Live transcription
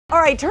All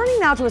right, turning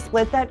now to a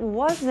split that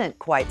wasn't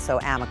quite so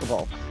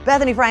amicable.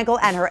 Bethenny Frankel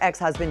and her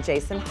ex-husband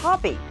Jason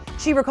Hoppy.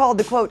 She recalled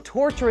the, quote,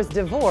 torturous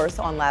divorce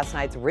on last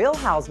night's Real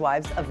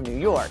Housewives of New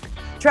York.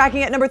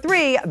 Tracking at number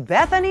 3,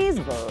 Bethenny's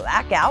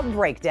blackout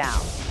breakdown.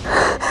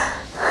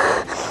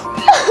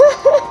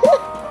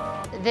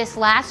 This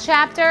last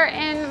chapter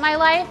in my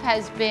life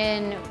has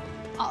been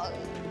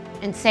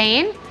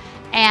insane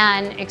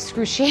and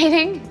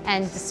excruciating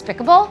and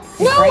despicable.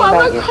 No,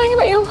 I'm not crying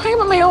about you. I'm crying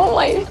about my own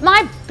life.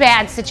 My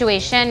bad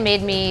situation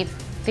made me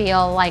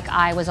feel like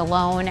I was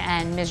alone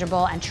and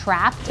miserable and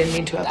trapped. Didn't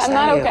mean to upset I'm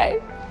not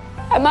okay.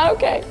 I'm not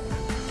okay.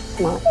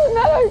 I'm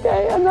not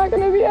okay. I'm not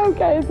gonna be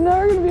okay. It's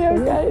never gonna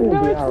be okay.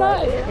 No, it's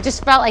not. It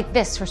just felt like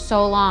this for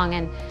so long,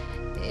 and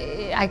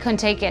I couldn't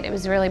take it. It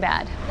was really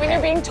bad. When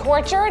you're being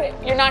tortured,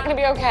 you're not gonna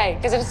be okay.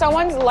 Because if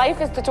someone's life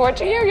is to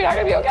torture you, you're not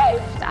gonna be okay.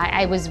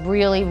 I was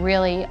really,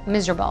 really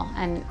miserable,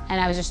 and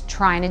I was just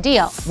trying to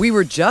deal. We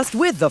were just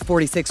with the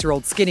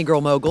 46-year-old skinny girl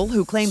mogul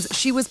who claims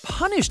she was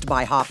punished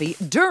by Hoppy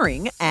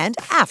during and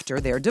after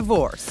their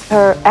divorce.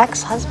 Her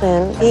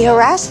ex-husband, he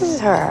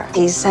harasses her.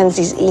 He sends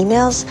these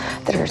emails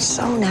that are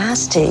so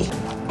nasty.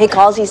 He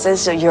calls, he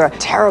says, you're a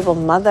terrible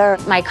mother.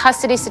 My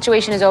custody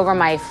situation is over,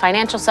 my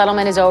financial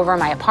settlement is over,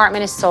 my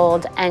apartment is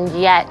sold, and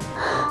yet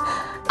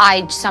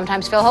I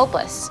sometimes feel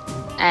hopeless.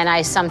 And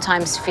I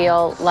sometimes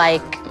feel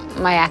like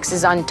my ex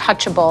is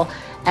untouchable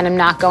and I'm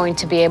not going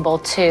to be able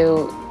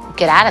to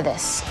get out of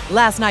this.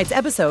 Last night's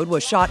episode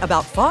was shot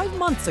about 5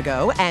 months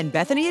ago, and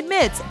Bethenny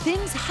admits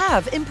things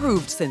have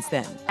improved since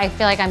then. I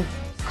feel like I'm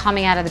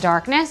coming out of the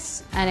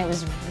darkness, and it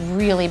was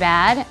really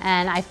bad,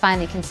 and I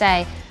finally can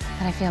say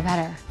that I feel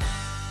better.